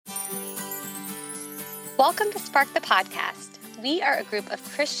Welcome to Spark the Podcast. We are a group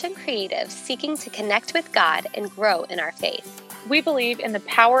of Christian creatives seeking to connect with God and grow in our faith. We believe in the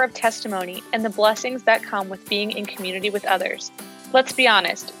power of testimony and the blessings that come with being in community with others. Let's be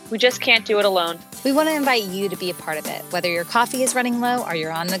honest, we just can't do it alone. We want to invite you to be a part of it, whether your coffee is running low or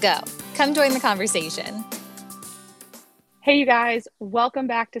you're on the go. Come join the conversation. Hey, you guys, welcome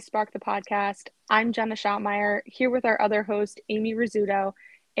back to Spark the Podcast. I'm Jenna Schottmeyer, here with our other host, Amy Rizzuto,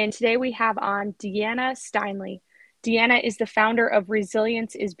 and today we have on Deanna Steinle. Deanna is the founder of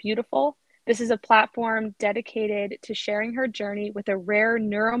Resilience is Beautiful. This is a platform dedicated to sharing her journey with a rare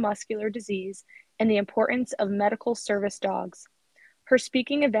neuromuscular disease and the importance of medical service dogs. Her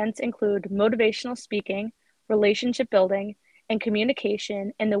speaking events include motivational speaking, relationship building, and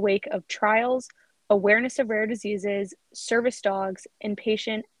communication in the wake of trials, awareness of rare diseases, service dogs, and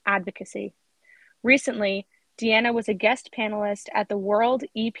patient advocacy. Recently, Deanna was a guest panelist at the World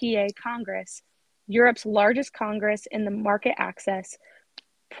EPA Congress, Europe's largest congress in the market access,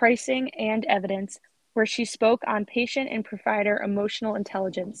 pricing, and evidence, where she spoke on patient and provider emotional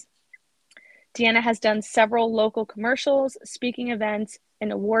intelligence. Deanna has done several local commercials, speaking events,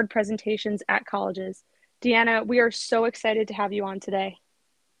 and award presentations at colleges. Deanna, we are so excited to have you on today.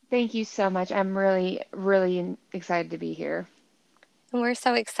 Thank you so much. I'm really excited to be here. And we're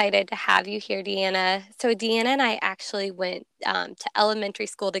so excited to have you here, Deanna. So Deanna and I actually went to elementary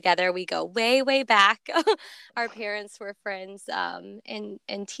school together. We go way, way back. Our parents were friends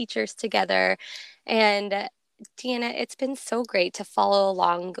and teachers together. And Deanna, it's been so great to follow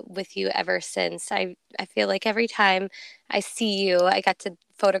along with you ever since. I feel like every time I see you, I got to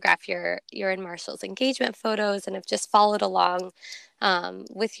photograph your and Marshall's engagement photos and have just followed along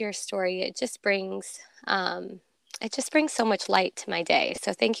with your story. It just brings so much light to my day.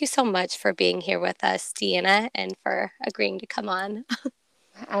 So thank you so much for being here with us, Deanna, and for agreeing to come on.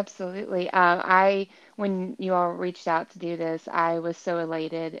 Absolutely. When you all reached out to do this, I was so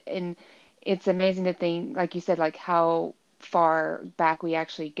elated. And it's amazing to think, like you said, like how far back we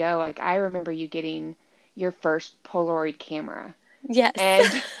actually go. Like I remember you getting your first Polaroid camera.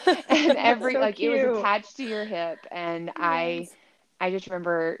 Yes. And every so like cute. it was attached to your hip. And Yes. I just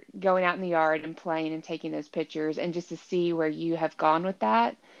remember going out in the yard and playing and taking those pictures, and just to see where you have gone with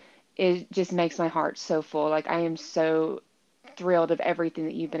that, it just makes my heart so full. Like I am so thrilled of everything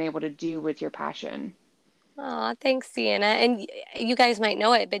that you've been able to do with your passion. Oh, thanks, Deanna. And you guys might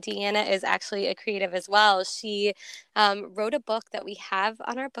know it, but Deanna is actually a creative as well. She wrote a book that we have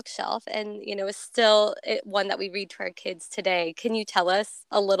on our bookshelf, and is still one that we read to our kids today. Can you tell us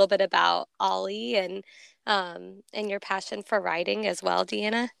a little bit about Ollie and your passion for writing as well,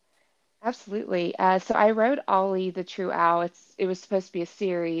 Deanna? Absolutely. So I wrote Ollie the True Owl. It was supposed to be a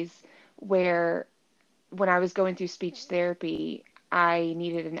series where when I was going through speech therapy, I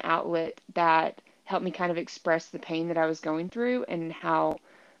needed an outlet that helped me kind of express the pain that I was going through and how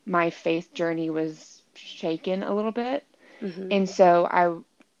my faith journey was shaken a little bit. Mm-hmm. And so I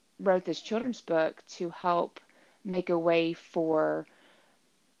wrote this children's book to help make a way for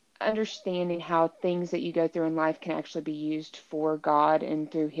understanding how things that you go through in life can actually be used for God and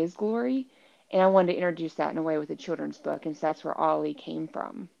through His glory. And I wanted to introduce that in a way with a children's book, and so that's where Ollie came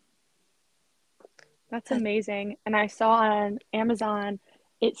from. That's amazing. And I saw on Amazon,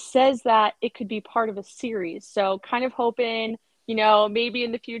 it says that it could be part of a series. So kind of hoping, maybe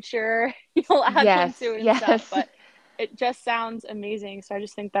in the future you'll add one to it and stuff. But it just sounds amazing. So I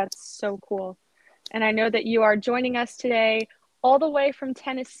just think that's so cool. And I know that you are joining us today all the way from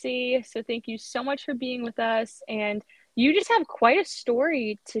Tennessee. So thank you so much for being with us. And you just have quite a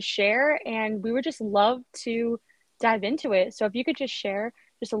story to share. And we would just love to dive into it. So if you could just share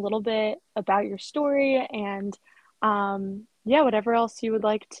just a little bit about your story and whatever else you would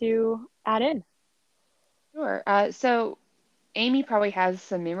like to add in. Sure. So Amy probably has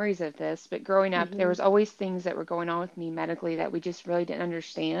some memories of this, but growing up, there Mm-hmm. was always things that were going on with me medically that we just really didn't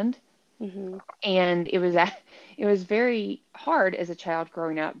understand. Mm-hmm. And it was very hard as a child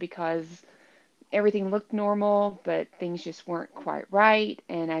growing up because everything looked normal, but things just weren't quite right.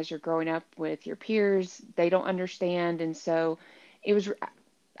 And as you're growing up with your peers, they don't understand. And so it was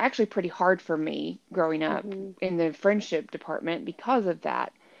actually pretty hard for me growing up Mm-hmm. in the friendship department because of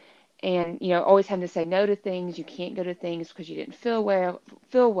that. And always having to say no to things. You can't go to things because you didn't feel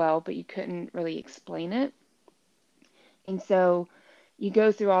well, but you couldn't really explain it. And so you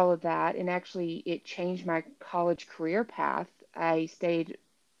go through all of that, and actually it changed my college career path. I stayed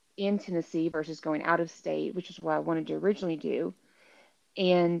in Tennessee versus going out of state, which is what I wanted to originally do.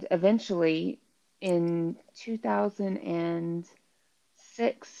 And eventually in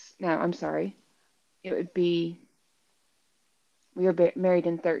 2006, no, I'm sorry, it would be We were married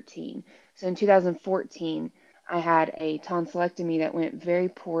in 13. So in 2014, I had a tonsillectomy that went very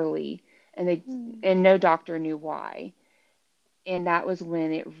poorly, and Mm. no doctor knew why. And that was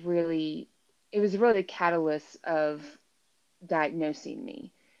when it was really the catalyst of diagnosing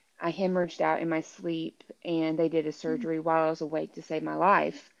me. I hemorrhaged out in my sleep, and they did a surgery while I was awake to save my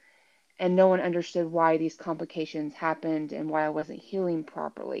life. And no one understood why these complications happened and why I wasn't healing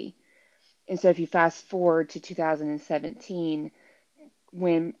properly. And so if you fast forward to 2017,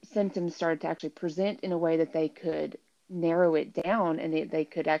 when symptoms started to actually present in a way that they could narrow it down and they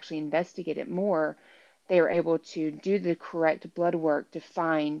could actually investigate it more, they were able to do the correct blood work to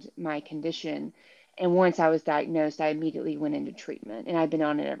find my condition. And once I was diagnosed, I immediately went into treatment, and I've been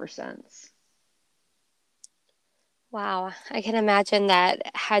on it ever since. Wow, I can imagine that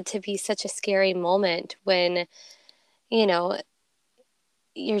had to be such a scary moment when, you know,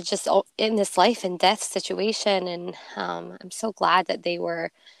 you're just in this life and death situation. And I'm so glad that they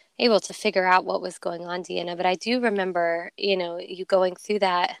were able to figure out what was going on, Deanna. But I do remember, you going through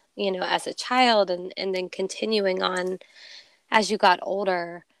that, as a child and then continuing on as you got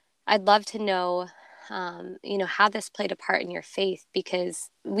older. I'd love to know, how this played a part in your faith because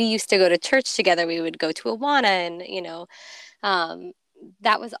we used to go to church together. We would go to Awana and, um,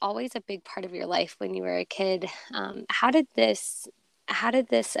 that was always a big part of your life when you were a kid. How did this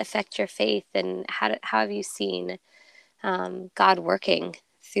affect your faith, and how have you seen God working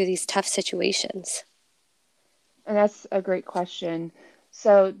through these tough situations? And that's a great question.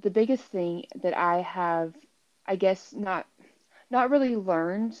 So the biggest thing that I have, I guess not really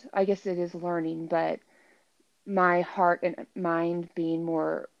learned, I guess it is learning, but my heart and mind being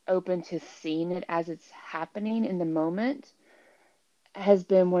more open to seeing it as it's happening in the moment has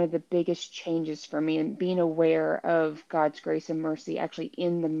been one of the biggest changes for me, and being aware of God's grace and mercy actually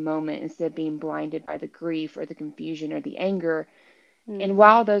in the moment instead of being blinded by the grief or the confusion or the anger. And Mm.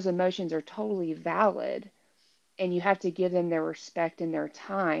 while those emotions are totally valid and you have to give them their respect and their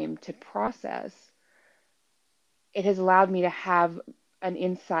time to process, it has allowed me to have an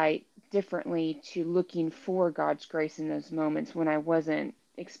insight differently to looking for God's grace in those moments when I wasn't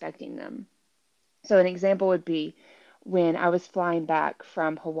expecting them. So, an example would be when I was flying back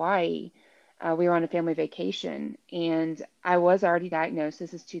from Hawaii. We were on a family vacation, and I was already diagnosed.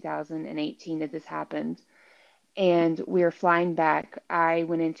 This is 2018 that this happened. And we were flying back. I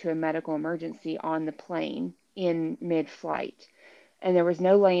went into a medical emergency on the plane in mid flight. And there was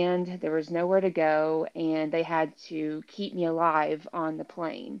no land, there was nowhere to go, and they had to keep me alive on the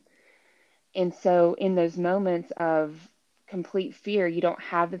plane. And so, in those moments of complete fear, you don't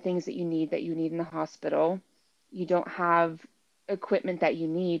have the things that you need in the hospital. You don't have equipment that you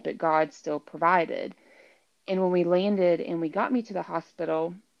need, but God still provided. And when we landed and we got me to the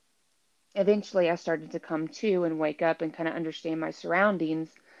hospital, eventually I started to come to and wake up and kind of understand my surroundings.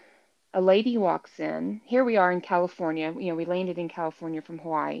 A lady walks in. Here we are in California. We landed in California from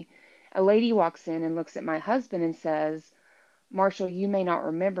Hawaii. A lady walks in and looks at my husband and says, Marshall, you may not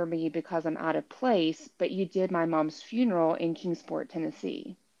remember me because I'm out of place, but you did my mom's funeral in Kingsport,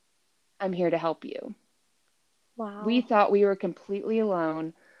 Tennessee. I'm here to help you. We Wow. thought we were completely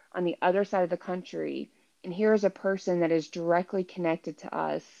alone on the other side of the country, and here is a person that is directly connected to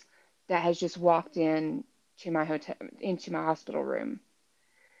us that has just walked in to my into my hospital room.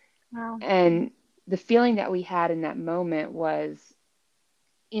 Wow. And the feeling that we had in that moment was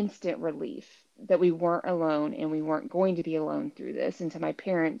instant relief that we weren't alone and we weren't going to be alone through this until my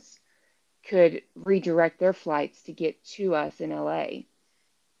parents could redirect their flights to get to us in LA.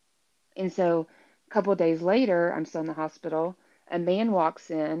 And so a couple of days later, I'm still in the hospital. A man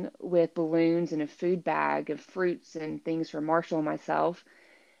walks in with balloons and a food bag of fruits and things for Marshall and myself.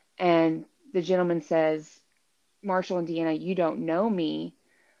 And the gentleman says, Marshall and Deanna, you don't know me,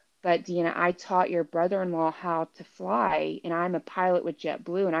 but Deanna, I taught your brother-in-law how to fly, and I'm a pilot with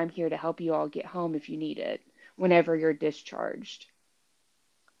JetBlue, and I'm here to help you all get home if you need it, whenever you're discharged.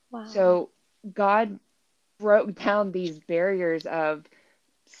 Wow. So God broke down these barriers of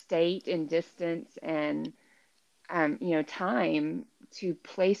state and distance and time to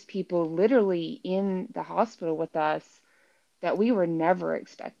place people literally in the hospital with us that we were never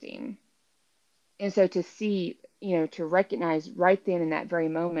expecting. And so to see, to recognize right then in that very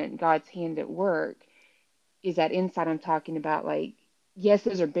moment God's hand at work is that insight I'm talking about. Like, yes,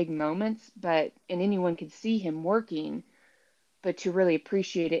 those are big moments, and anyone could see him working, but to really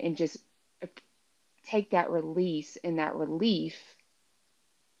appreciate it and just take that release and that relief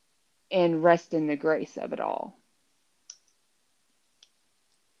and rest in the grace of it all.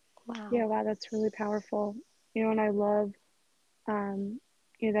 Yeah, Wow. wow, that's really powerful. And I love,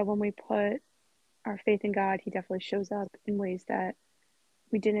 that when we put our faith in God, He definitely shows up in ways that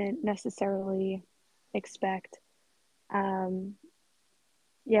we didn't necessarily expect. Um,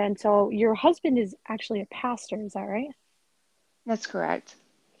 yeah, and so your husband is actually a pastor, is that right? That's correct.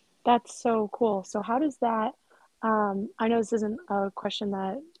 That's so cool. So how does that, I know this isn't a question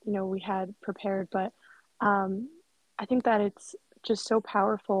that, we had prepared, but um, I think that it's just so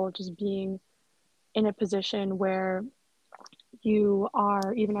powerful just being in a position where you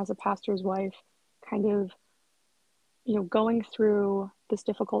are, even as a pastor's wife, kind of, going through this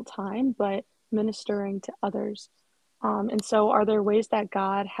difficult time, but ministering to others. And so, are there ways that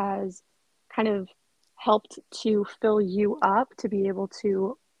God has kind of helped to fill you up to be able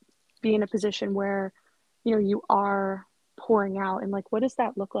to be in a position where, you are pouring out? And like, what does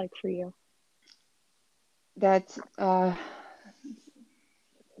that look like for you? That's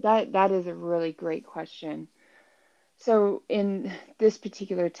that is a really great question. So in this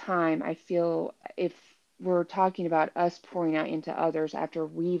particular time, I feel if we're talking about us pouring out into others after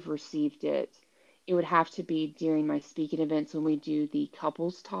we've received it, it would have to be during my speaking events when we do the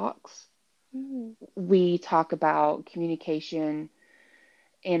couples talks. Mm, We talk about communication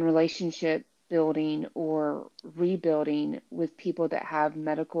and relationship building or rebuilding with people that have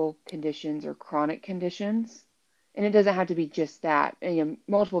medical conditions or chronic conditions. And it doesn't have to be just that. And,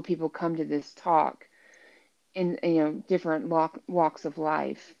 multiple people come to this talk in different walks of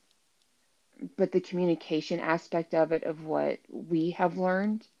life, but the communication aspect of it, of what we have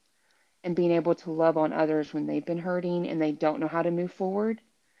learned, and being able to love on others when they've been hurting and they don't know how to move forward,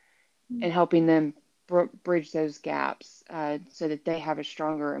 mm, and helping them bridge those gaps, so that they have a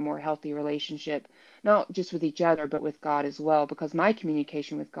stronger and more healthy relationship, not just with each other, but with God as well, because my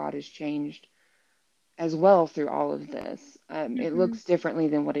communication with God has changed as well through all of this. It mhm. looks differently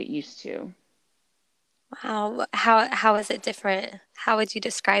than what it used to. Wow. How is it different? How would you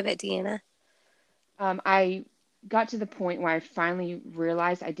describe it, Deanna? I got to the point where I finally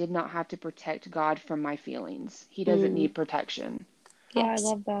realized I did not have to protect God from my feelings. He doesn't Mm, need protection. Oh, I yes.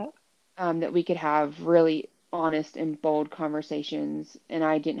 love that. That we could have really honest and bold conversations, and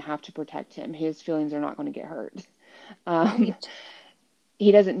I didn't have to protect him. His feelings are not going to get hurt. Um, Right.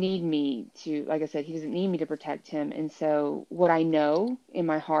 he doesn't need me to, like I said, he doesn't need me to protect him. And so, what I know in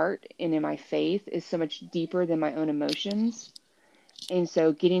my heart and in my faith is so much deeper than my own emotions. And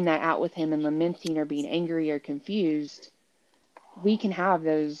so, getting that out with him and lamenting or being angry or confused, we can have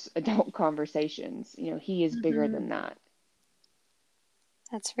those adult conversations. He is bigger Hmm. than that.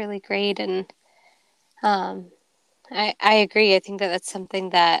 That's really great. And um, I agree. I think that that's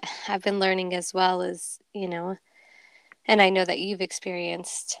something that I've been learning as well is, and I know that you've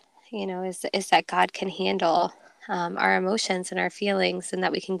experienced, is that God can handle our emotions and our feelings and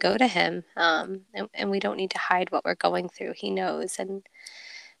that we can go to Him, and we don't need to hide what we're going through. He knows. And,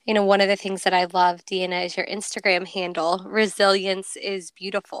 one of the things that I love, Deanna, is your Instagram handle. Resilience is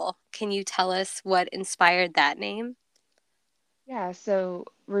beautiful. Can you tell us what inspired that name? Yeah, so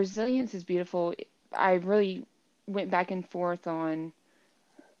resilience is beautiful. I really went back and forth on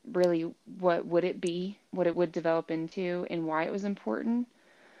really what would it be, what it would develop into, and why it was important.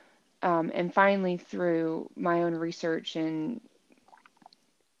 And finally, through my own research and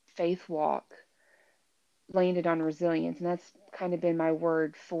faith walk, landed on resilience. And that's kind of been my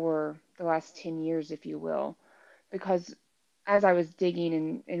word for the last 10 years, if you will. Because as I was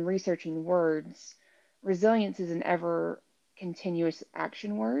digging and researching words, resilience is an ever continuous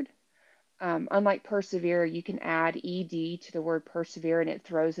action word. Unlike persevere, you can add ed to the word persevere and it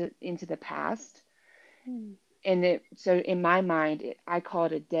throws it into the past. Mm. And so in my mind, I call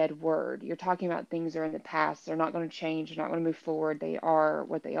it a dead word. You're talking about things that are in the past. They're not going to change. They're not going to move forward. They are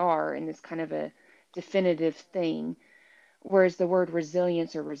what they are, and it's kind of a definitive thing. Whereas the word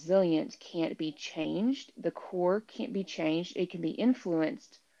resilience or resilient can't be changed. The core can't be changed. It can be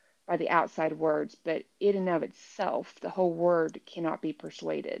influenced by the outside words, but in and of itself, the whole word cannot be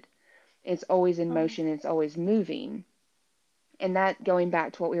persuaded. It's always in Oh, motion. It's always moving. And that, going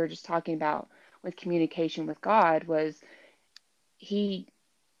back to what we were just talking about with communication with God, was he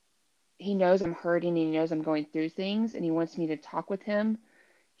he knows I'm hurting and he knows I'm going through things and he wants me to talk with him.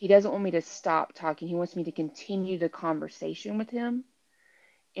 He doesn't want me to stop talking. He wants me to continue the conversation with him.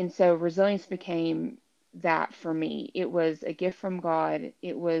 And so resilience became that for me. It was a gift from God.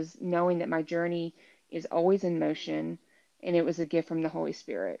 It was knowing that my journey is always in motion, and it was a gift from the Holy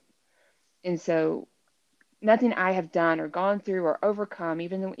Spirit. And so nothing I have done or gone through or overcome,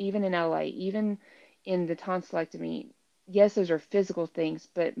 even in LA, even in the tonsillectomy, yes, those are physical things,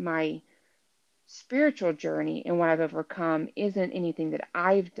 but my spiritual journey and what I've overcome isn't anything that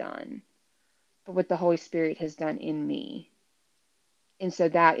I've done, but what the Holy Spirit has done in me. And so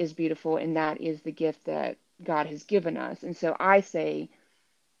that is beautiful, and that is the gift that God has given us. And so I say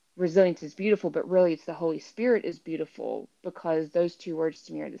resilience is beautiful, but really it's the Holy Spirit is beautiful, because those two words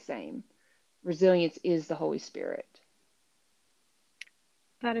to me are the same. Resilience is the Holy Spirit.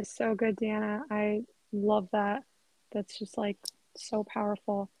 That is so good, Deanna. I love that. That's just like so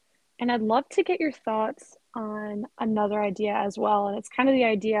powerful. And I'd love to get your thoughts on another idea as well. And it's kind of the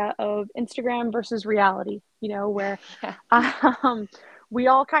idea of Instagram versus reality, where Yeah. um, we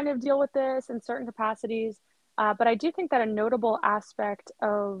all kind of deal with this in certain capacities. But I do think that a notable aspect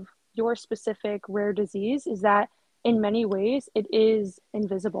of your specific rare disease is that in many ways it is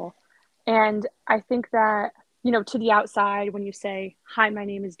invisible. And I think that to the outside, when you say, "Hi, my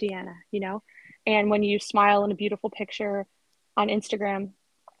name is Deanna," and when you smile in a beautiful picture on Instagram,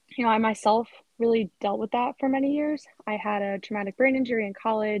 I myself really dealt with that for many years. I had a traumatic brain injury in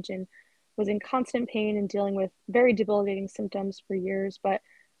college and was in constant pain and dealing with very debilitating symptoms for years, but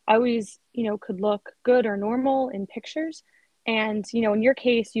I always, could look good or normal in pictures. And, in your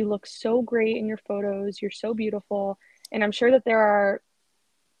case, you look so great in your photos. You're so beautiful. And I'm sure that there are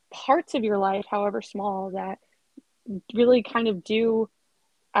parts of your life, however small, that really kind of do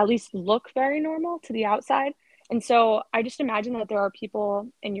at least look very normal to the outside. And so I just imagine that there are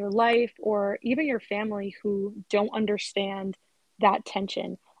people in your life or even your family who don't understand that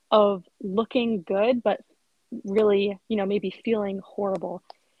tension of looking good, but really, maybe feeling horrible.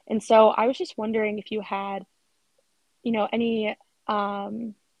 And so I was just wondering if you had, any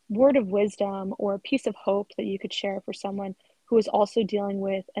word of wisdom or piece of hope that you could share for someone who is also dealing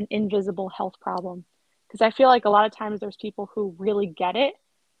with an invisible health problem. Because I feel like a lot of times there's people who really get it,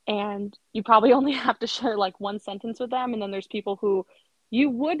 and you probably only have to share like one sentence with them. And then there's people who you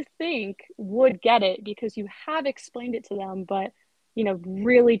would think would get it because you have explained it to them, but,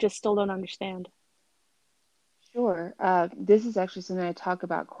 really just still don't understand. Sure. This is actually something I talk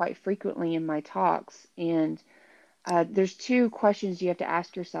about quite frequently in my talks. And there's two questions you have to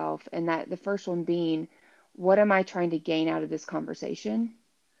ask yourself. And that the first one being, what am I trying to gain out of this conversation?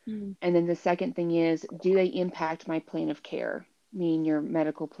 Mm. And then the second thing is, do they impact my plan of care, meaning your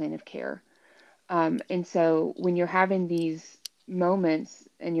medical plan of care? And so when you're having these moments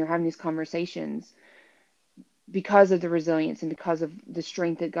and you're having these conversations, because of the resilience and because of the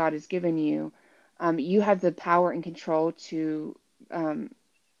strength that God has given you, you have the power and control to um,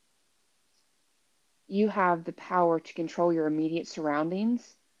 you have the power to control your immediate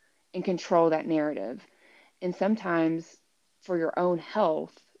surroundings and control that narrative. And sometimes for your own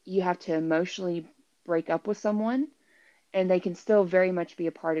health, you have to emotionally break up with someone, and they can still very much be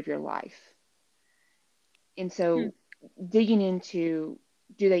a part of your life. And Mm. so digging into,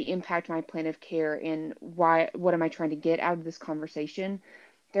 do they impact my plan of care, and what am I trying to get out of this conversation?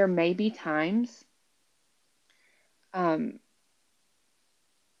 There may be times um,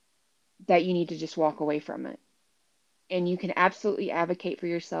 that you need to just walk away from it. And you can absolutely advocate for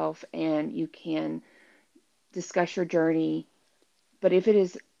yourself and you can discuss your journey. But if it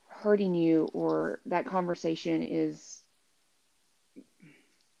is hurting you, or that conversation is,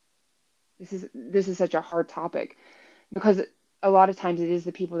 this is such a hard topic, because a lot of times it is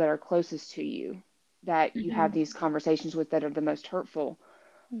the people that are closest to you that you Hmm. have these conversations with that are the most hurtful.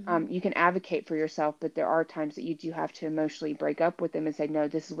 Hmm. You can advocate for yourself, but there are times that you do have to emotionally break up with them and say, no,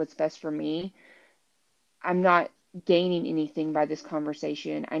 this is what's best for me. I'm not gaining anything by this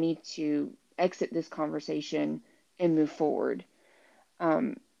conversation. I need to exit this conversation and move forward.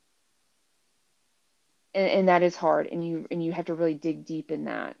 Um, and that is hard, and you have to really dig deep in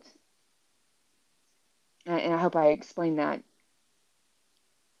that. And I hope I explained that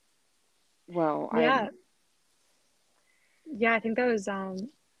well. Yeah, yeah, I think that was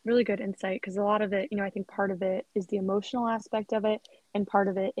really good insight because a lot of it, I think part of it is the emotional aspect of it, and part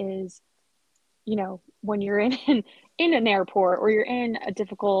of it is, when you're in an airport or you're in a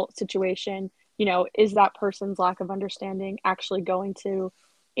difficult situation, is that person's lack of understanding actually going to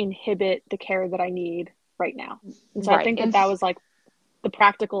inhibit the care that I need right now? And so I Right. think that that was like the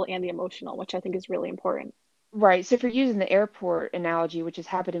practical and the emotional, which I think is really important. Right. So if you're using the airport analogy, which has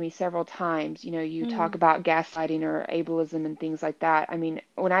happened to me several times, you talk Mm. about gaslighting or ableism and things like that. I mean,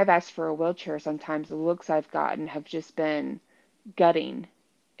 when I've asked for a wheelchair, sometimes the looks I've gotten have just been gutting.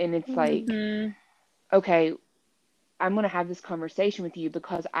 And it's like, Hmm. okay, I'm going to have this conversation with you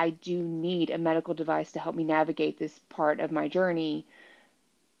because I do need a medical device to help me navigate this part of my journey.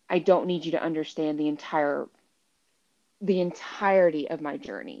 I don't need you to understand the entirety of my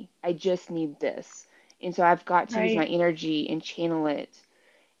journey. I just need this. And so I've got to use my Right. energy and channel it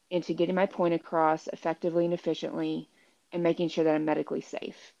into getting my point across effectively and efficiently and making sure that I'm medically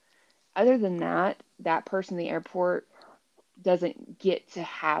safe. Other than that, that person in the airport doesn't get to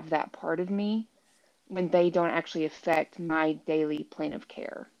have that part of me when they don't actually affect my daily plan of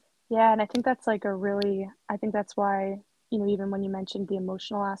care. Yeah, and I think that's like I think that's why, even when you mentioned the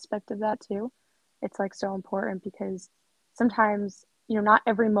emotional aspect of that too, it's like so important because sometimes, not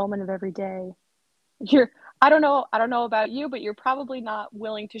every moment of every day, you're, I don't know about you, but you're probably not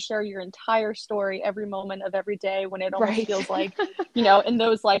willing to share your entire story every moment of every day when it almost Right. feels like, in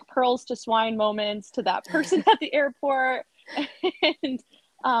those like pearls to swine moments to that person at the airport. And,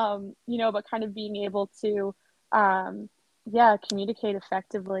 but kind of being able to, um, yeah, communicate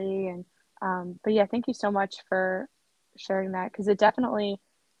effectively. And, but yeah, thank you so much for sharing that because it's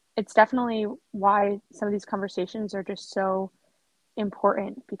definitely why some of these conversations are just so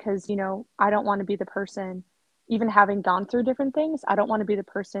important because, I don't want to be the person, even having gone through different things, I don't want to be the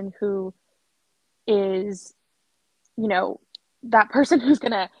person who is, you know, that person who's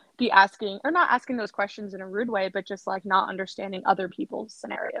going to be asking or not asking those questions in a rude way, but just like not understanding other people's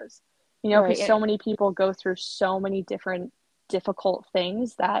scenarios, Right. because so many people go through so many different difficult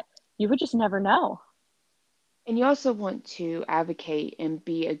things that you would just never know. And you also want to advocate and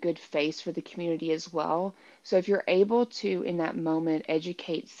be a good face for the community as well. So if you're able to, in that moment,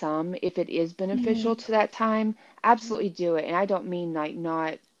 educate some, if it is beneficial to that time, absolutely do it. And I don't mean like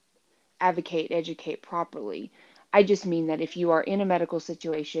not advocate, educate properly. I just mean that if you are in a medical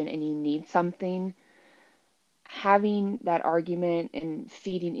situation and you need something, having that argument and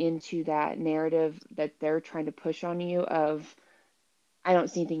feeding into that narrative that they're trying to push on you of, I don't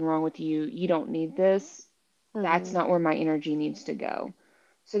see anything wrong with you, you don't need this, that's Mm-hmm. not where my energy needs to go.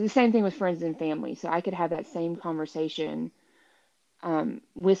 So the same thing with friends and family. So I could have that same conversation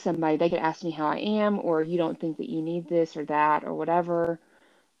with somebody. They could ask me how I am, or you don't think that you need this or that or whatever.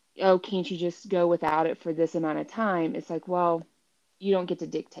 Oh, can't you just go without it for this amount of time? It's like, well, you don't get to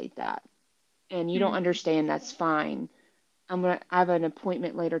dictate that. And you don't Mm-hmm. understand, that's fine. I have an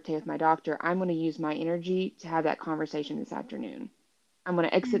appointment later today with my doctor. I'm gonna use my energy to have that conversation this afternoon. I'm gonna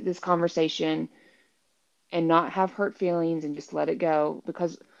exit this conversation and not have hurt feelings and just let it go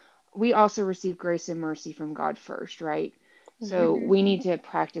because we also receive grace and mercy from God first, right? So Mm-hmm. we need to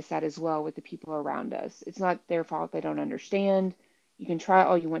practice that as well with the people around us. It's not their fault they don't understand. You can try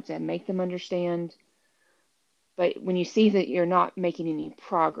all you want to make them understand, but when you see that you're not making any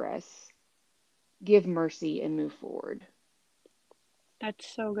progress, give mercy and move forward. That's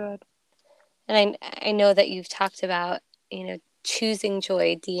so good. And I know that you've talked about, choosing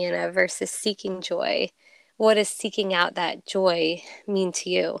joy, Deanna, versus seeking joy. What does seeking out that joy mean to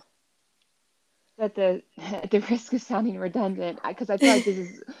you? At the at the risk of sounding redundant, because I feel like this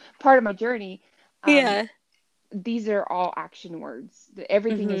is part of my journey. Um, Yeah. these are all action words.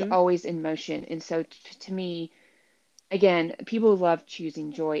 Everything is Mm-hmm. always in motion. And so to me, again, people love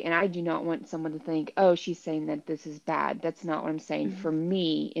choosing joy. And I do not want someone to think, oh, she's saying that this is bad. That's not what I'm saying. Mm-hmm. For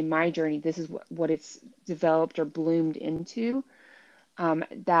me, in my journey, this is what it's developed or bloomed into.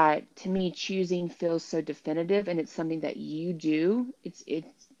 That to me, choosing feels so definitive and it's something that you do. It's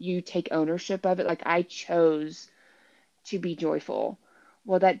you take ownership of it. Like I chose to be joyful.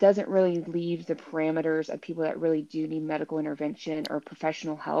 Well, that doesn't really leave the parameters of people that really do need medical intervention or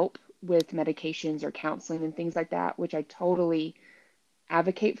professional help with medications or counseling and things like that, which I totally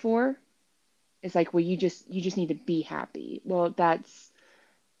advocate for. It's like, well, you just need to be happy. Well,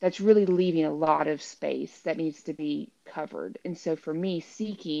 that's really leaving a lot of space that needs to be covered. And so for me,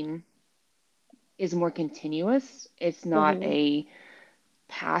 seeking is more continuous. It's not Mm-hmm. a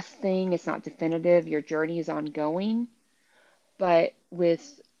past thing, it's not definitive. Your journey is ongoing. But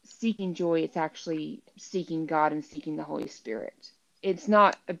with seeking joy, it's actually seeking God and seeking the Holy Spirit. It's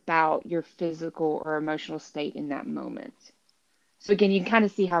not about your physical or emotional state in that moment. So again, you can kind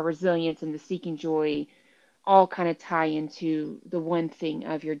of see how resilience and the seeking joy all kind of tie into the one thing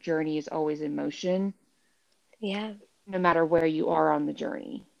of your journey is always in motion, Yeah. no matter where you are on the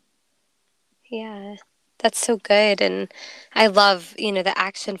journey. Yeah. That's so good. And I love, the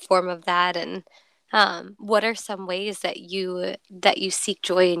action form of that. And what are some ways that you seek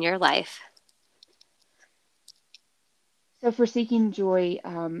joy in your life? So for seeking joy,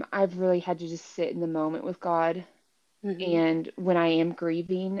 I've really had to just sit in the moment with God. Mm-hmm. And when I am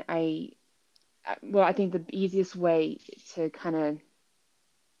grieving, well, I think the easiest way to kind of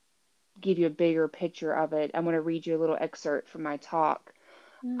give you a bigger picture of it, I'm going to read you a little excerpt from my talk.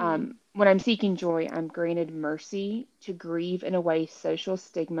 Mm. When I'm seeking joy, I'm granted mercy to grieve in a way social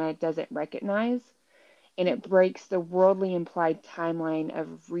stigma doesn't recognize, and it breaks the worldly implied timeline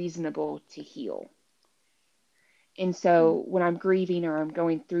of reasonable to heal. And so when I'm grieving or I'm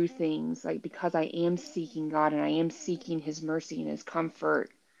going through things, like because I am seeking God and I am seeking His mercy and His comfort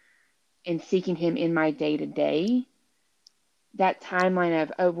and seeking Him in my day to day, that timeline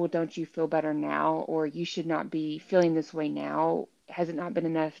of, oh, well, don't you feel better now? Or you should not be feeling this way now. Has it not been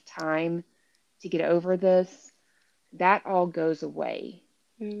enough time to get over this? That all goes away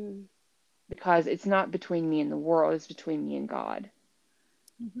Mm. because it's not between me and the world, it's between me and God.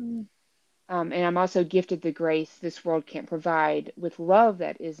 Mm-hmm. And I'm also gifted the grace this world can't provide with love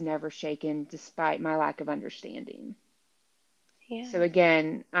that is never shaken despite my lack of understanding. So Yeah.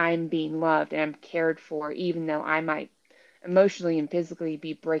 again, I'm being loved and I'm cared for, even though I might emotionally and physically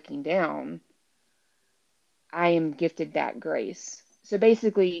be breaking down. I am gifted that grace. So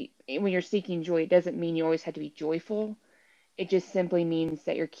basically, when you're seeking joy, it doesn't mean you always have to be joyful. It just simply means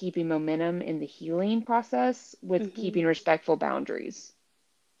that you're keeping momentum in the healing process with Mm-hmm. keeping respectful boundaries.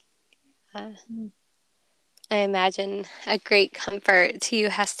 I imagine a great comfort to you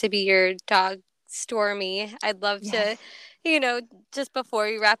has to be your dog, Stormy. I'd love to, Yes. you know, just before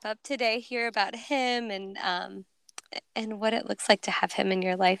we wrap up today, hear about him and what it looks like to have him in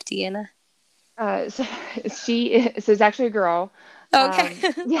your life, Deanna. So so it's actually a girl. Okay.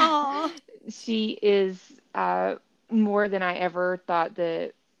 Yeah, Aw. she is more than I ever thought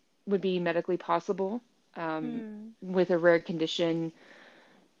that would be medically possible. Hmm. With a rare condition,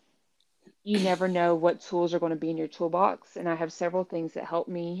 you never know what tools are going to be in your toolbox. And I have several things that help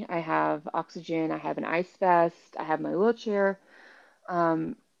me. I have oxygen, I have an ice vest, I have my wheelchair,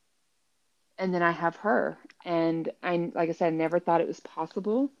 um, and then I have her. And like I said, I never thought it was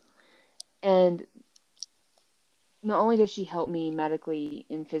possible. And not only does she help me medically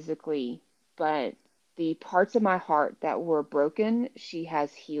and physically, but the parts of my heart that were broken, she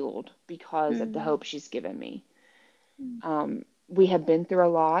has healed because of the Hmm. hope she's given me. We have been through a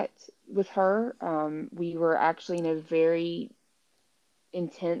lot with her. We were actually in a very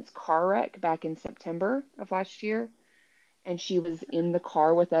intense car wreck back in September of last year, and she was in the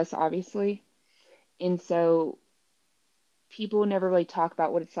car with us, obviously. And so people never really talk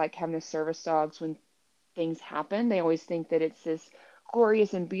about what it's like having a service dogs when things happen. They always think that it's this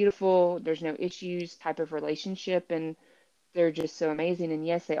glorious and beautiful, there's no issues type of relationship, and they're just so amazing. And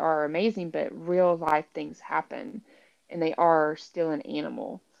yes, they are amazing, but real life things happen, and they are still an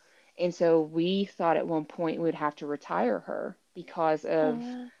animal. And so we thought at one point we would have to retire her because Oh, of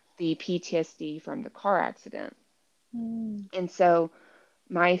wow. the PTSD from the car accident. Mm-hmm. And so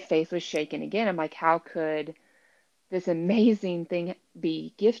my faith was shaken again. I'm like, how could this amazing thing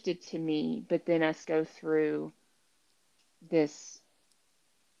be gifted to me, but then us go through this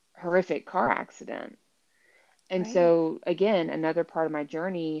horrific car accident? And Right. so, again, another part of my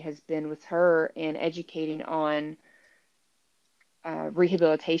journey has been with her and educating on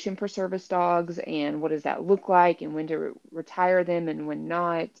rehabilitation for service dogs and what does that look like and when to retire them and when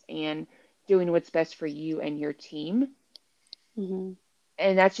not, and doing what's best for you and your team. Hmm.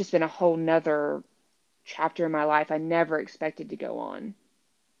 And that's just been a whole nother chapter in my life I never expected to go on.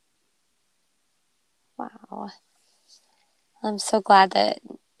 Wow. I'm so glad that,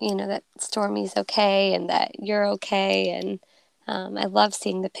 that Stormy's okay and that you're okay. And I love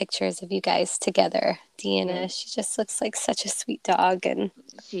seeing the pictures of you guys together. Yeah, Deanna, she just looks like such a sweet dog. And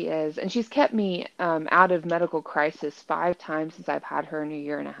she is. And she's kept me out of medical crisis 5 times since I've had her in a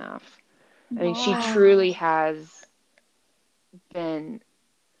year and a half. I mean, she Wow. truly has been.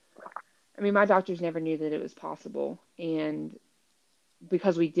 I mean, my doctors never knew that it was possible. And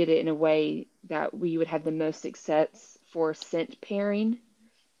because we did it in a way that we would have the most success for scent pairing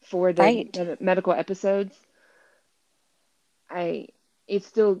for the right. medical episodes, I it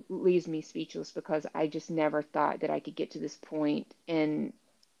still leaves me speechless because I just never thought that I could get to this point and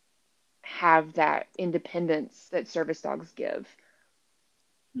have that independence that service dogs give.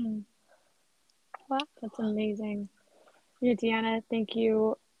 Hmm. Wow. That's amazing. Yeah, Deanna, thank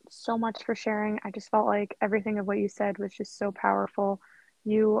you so much for sharing. I just felt like everything of what you said was just so powerful.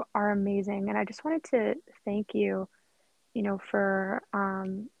 You are amazing. And I just wanted to thank you, for,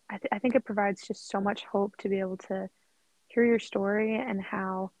 I think it provides just so much hope to be able to hear your story and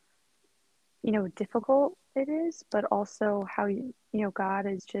how, difficult it is, but also how, God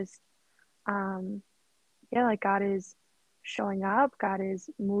is just, um, yeah, like God is showing up, God is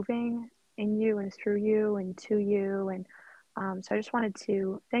moving in you and through you and to you. And so I just wanted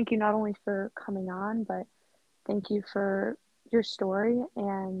to thank you not only for coming on, but thank you for your story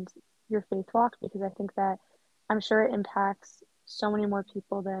and your faith walk because I think that I'm sure it impacts so many more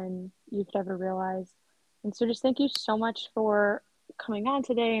people than you could ever realize. And so just thank you so much for coming on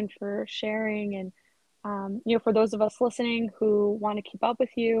today and for sharing. And, for those of us listening who want to keep up with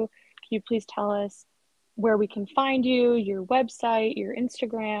you, can you please tell us where we can find you, your website, your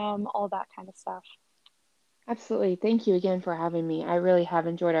Instagram, all that kind of stuff? Absolutely. Thank you again for having me. I really have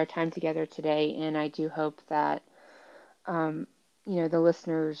enjoyed our time together today, and I do hope that the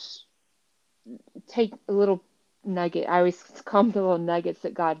listeners take a little nugget. I always call them the little nuggets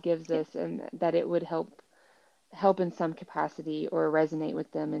that God gives us, and that it would help in some capacity or resonate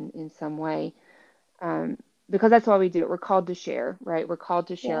with them in some way. Because that's why we do it. We're called to share, right? We're called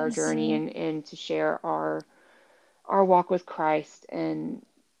to share our journey and to share our walk with Christ. And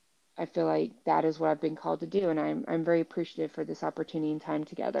I feel like that is what I've been called to do. And I'm very appreciative for this opportunity and time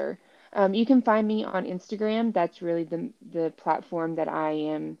together. You can find me on Instagram. That's really the platform that I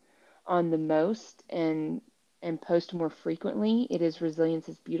am on the most and post more frequently. It is Resilience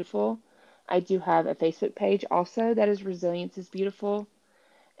is Beautiful. I do have a Facebook page also that is Resilience is Beautiful.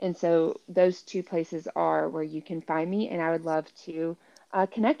 And so those two places are where you can find me. And I would love to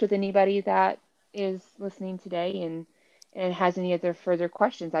connect with anybody that is listening today and has any other further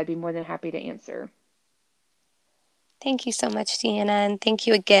questions. I'd be more than happy to answer. Thank you so much, Deanna, and thank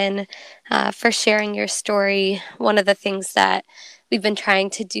you again for sharing your story. One of the things that we've been trying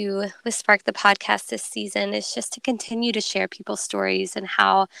to do with Spark the Podcast this season is just to continue to share people's stories and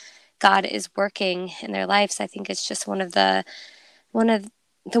how God is working in their lives. I think it's just one of the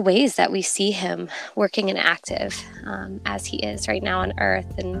ways that we see Him working and active as He is right now on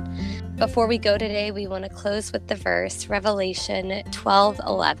earth. And before we go today, we want to close with the verse, Revelation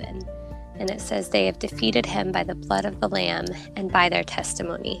 12:11. And it says, they have defeated him by the blood of the Lamb and by their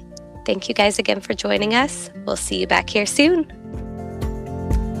testimony. Thank you guys again for joining us. We'll see you back here soon.